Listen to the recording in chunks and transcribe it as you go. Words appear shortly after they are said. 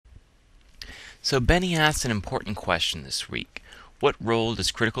So Benny asked an important question this week. What role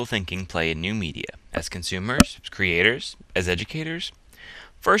does critical thinking play in new media? As consumers, as creators, as educators?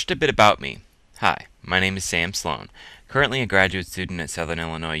 First, a bit about me. Hi, my name is Sam Sloan, currently a graduate student at Southern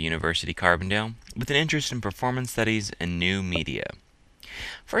Illinois University Carbondale with an interest in performance studies and new media.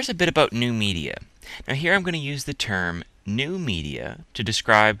 First, a bit about new media. Now here I'm going to use the term new media to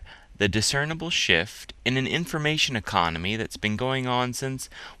describe the discernible shift in an information economy that's been going on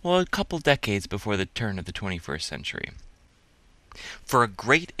since, well, a couple decades before the turn of the 21st century. For a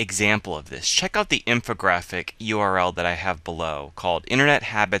great example of this, check out the infographic URL that I have below called Internet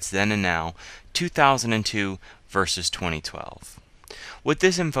Habits Then and Now 2002 versus 2012. What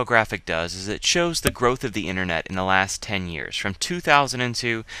this infographic does is it shows the growth of the internet in the last 10 years, from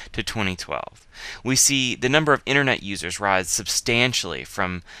 2002 to 2012. We see the number of internet users rise substantially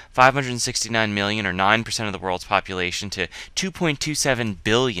from 569 million, or 9% of the world's population, to 2.27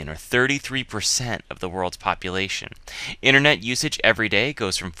 billion, or 33% of the world's population. Internet usage every day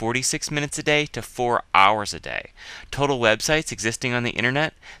goes from 46 minutes a day to 4 hours a day. Total websites existing on the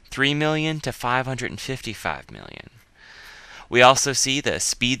internet, 3 million to 555 million. We also see the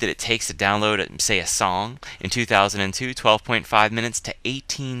speed that it takes to download, say, a song in 2002, 12.5 minutes to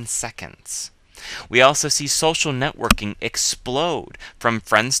 18 seconds. We also see social networking explode from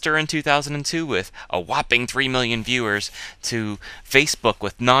Friendster in 2002 with a whopping 3 million viewers to Facebook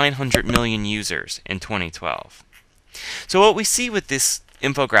with 900 million users in 2012. So what we see with this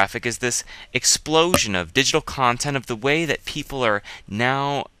infographic is this explosion of digital content, of the way that people are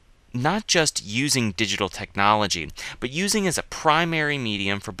now not just using digital technology, but using as a primary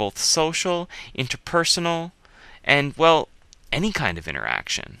medium for both social, interpersonal, and, well, any kind of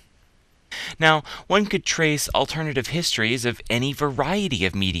interaction. Now, one could trace alternative histories of any variety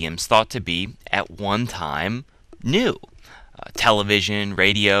of mediums thought to be, at one time, new. Television,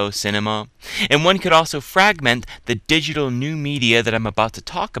 radio, cinema, and one could also fragment the digital new media that I'm about to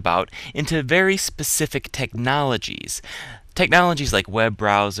talk about into very specific technologies. Technologies like web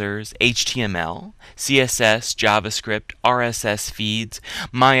browsers, HTML, CSS, JavaScript, RSS feeds,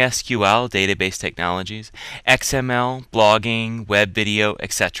 MySQL, database technologies, XML, blogging, web video,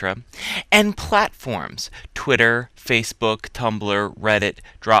 etc. And platforms, Twitter, Facebook, Tumblr, Reddit,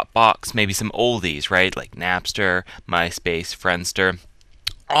 Dropbox, maybe some oldies, right, like Napster, MySpace, Friendster.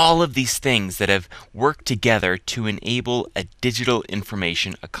 All of these things that have worked together to enable a digital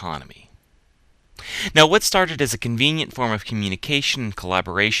information economy. Now, what started as a convenient form of communication and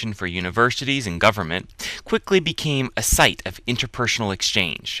collaboration for universities and government quickly became a site of interpersonal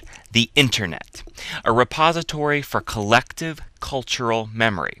exchange, the Internet, a repository for collective cultural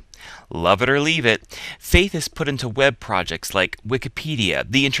memory. Love it or leave it, faith is put into web projects like Wikipedia,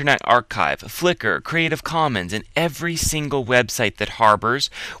 the Internet Archive, Flickr, Creative Commons, and every single website that harbors,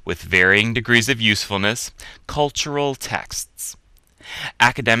 with varying degrees of usefulness, cultural texts.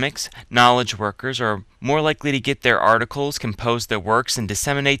 Academics, knowledge workers are more likely to get their articles, compose their works, and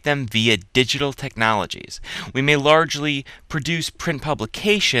disseminate them via digital technologies. We may largely produce print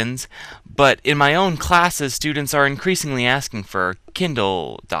publications, but in my own classes, students are increasingly asking for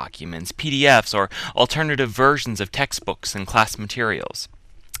Kindle documents, PDFs, or alternative versions of textbooks and class materials.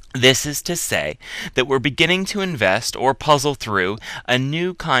 This is to say that we're beginning to invest or puzzle through a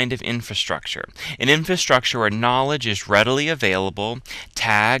new kind of infrastructure, an infrastructure where knowledge is readily available,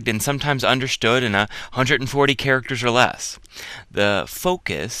 tagged, and sometimes understood in 140 characters or less. The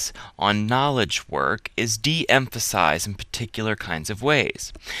focus on knowledge work is de-emphasized in particular kinds of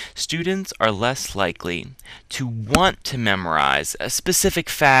ways. Students are less likely to want to memorize specific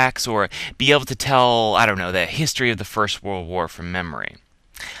facts or be able to tell, the history of the First World War from memory.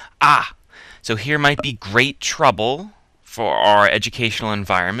 So here might be great trouble for our educational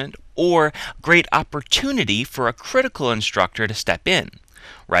environment, or great opportunity for a critical instructor to step in,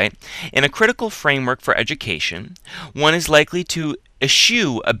 right? In a critical framework for education, one is likely to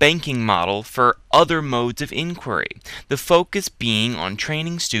eschew a banking model for other modes of inquiry, the focus being on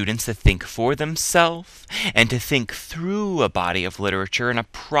training students to think for themselves and to think through a body of literature in a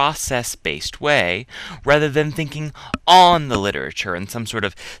process-based way, rather than thinking on the literature in some sort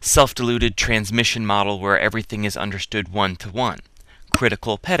of self-deluded transmission model where everything is understood one-to-one.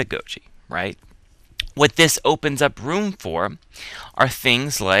 Critical pedagogy, right? What this opens up room for are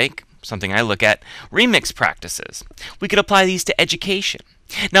things like, something I look at, remix practices. We could apply these to education.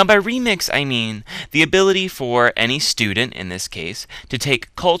 Now, by remix, I mean the ability for any student, in this case, to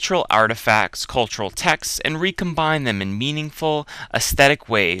take cultural artifacts, cultural texts, and recombine them in meaningful, aesthetic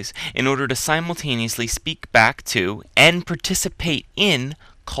ways in order to simultaneously speak back to and participate in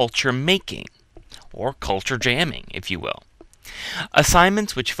culture making, or culture jamming, if you will.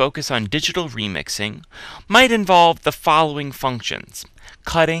 Assignments which focus on digital remixing might involve the following functions: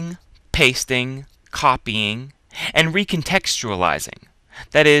 cutting, pasting, copying, and recontextualizing.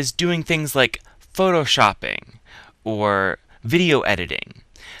 That is, doing things like photoshopping or video editing,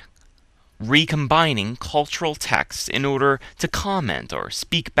 recombining cultural texts in order to comment or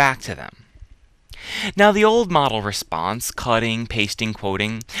speak back to them. Now, the old model response, cutting, pasting,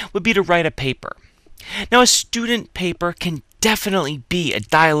 quoting, would be to write a paper. Now, a student paper can definitely be a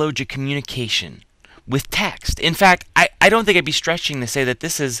dialogic communication with text. In fact, I don't think I'd be stretching to say that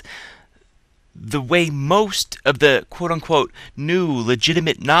this is the way most of the quote-unquote new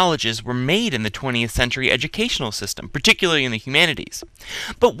legitimate knowledges were made in the 20th century educational system, particularly in the humanities.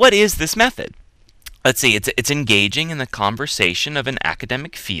 But what is this method? Let's see, it's engaging in the conversation of an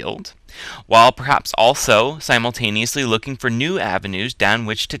academic field, while perhaps also simultaneously looking for new avenues down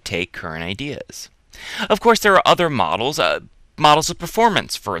which to take current ideas. Of course, there are other models, models of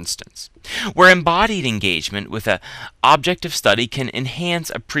performance, for instance, where embodied engagement with an object of study can enhance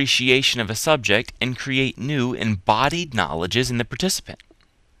appreciation of a subject and create new embodied knowledges in the participant.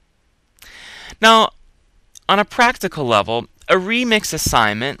 Now, on a practical level, a remix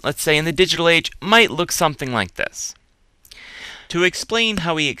assignment, let's say in the digital age, might look something like this. To explain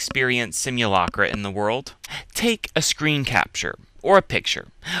how we experience simulacra in the world, take a screen capture or a picture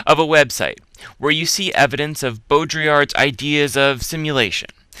of a website where you see evidence of Baudrillard's ideas of simulation.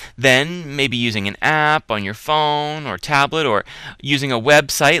 Then, maybe using an app on your phone or tablet or using a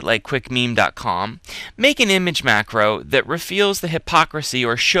website like quickmeme.com, make an image macro that reveals the hypocrisy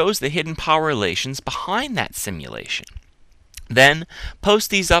or shows the hidden power relations behind that simulation. Then, post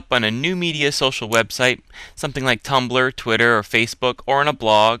these up on a new media social website, something like Tumblr, Twitter, or Facebook, or on a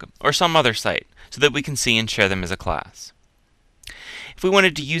blog, or some other site, so that we can see and share them as a class. If we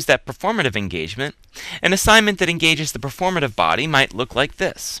wanted to use that performative engagement, an assignment that engages the performative body might look like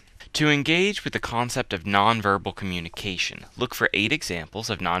this. To engage with the concept of nonverbal communication, look for 8 examples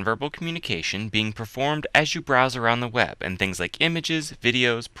of nonverbal communication being performed as you browse around the web, and things like images,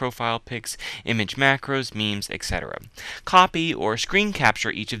 videos, profile pics, image macros, memes, etc. Copy or screen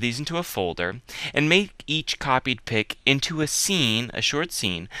capture each of these into a folder, and make each copied pic into a scene, a short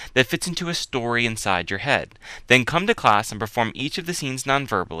scene, that fits into a story inside your head. Then come to class and perform each of the scenes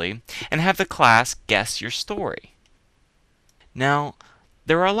nonverbally, and have the class guess your story. Now,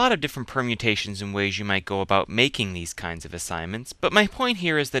 there are a lot of different permutations and ways you might go about making these kinds of assignments, but my point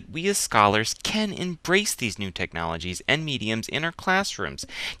here is that we as scholars can embrace these new technologies and mediums in our classrooms,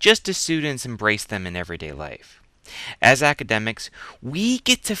 just as students embrace them in everyday life. As academics, we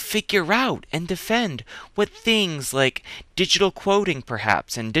get to figure out and defend what things like digital quoting,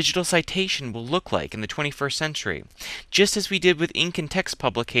 perhaps, and digital citation will look like in the 21st century. Just as we did with ink and text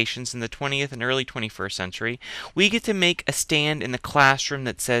publications in the 20th and early 21st century, we get to make a stand in the classroom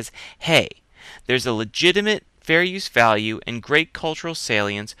that says, hey, there's a legitimate fair use value and great cultural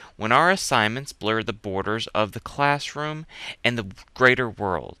salience when our assignments blur the borders of the classroom and the greater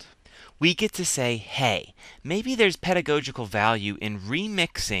world. We get to say, hey, maybe there's pedagogical value in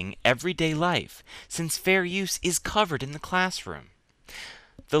remixing everyday life, since fair use is covered in the classroom.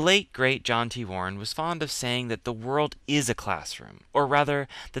 The late, great John T. Warren was fond of saying that the world is a classroom, or rather,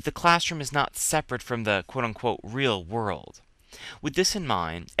 that the classroom is not separate from the quote-unquote real world. With this in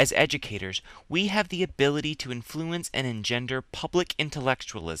mind, as educators, we have the ability to influence and engender public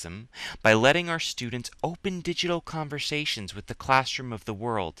intellectualism by letting our students open digital conversations with the classroom of the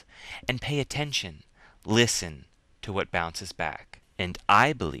world and pay attention, listen to what bounces back. And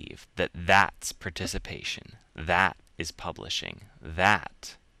I believe that that's participation. That is publishing.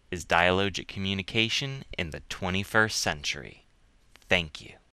 That is dialogic communication in the 21st century. Thank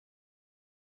you.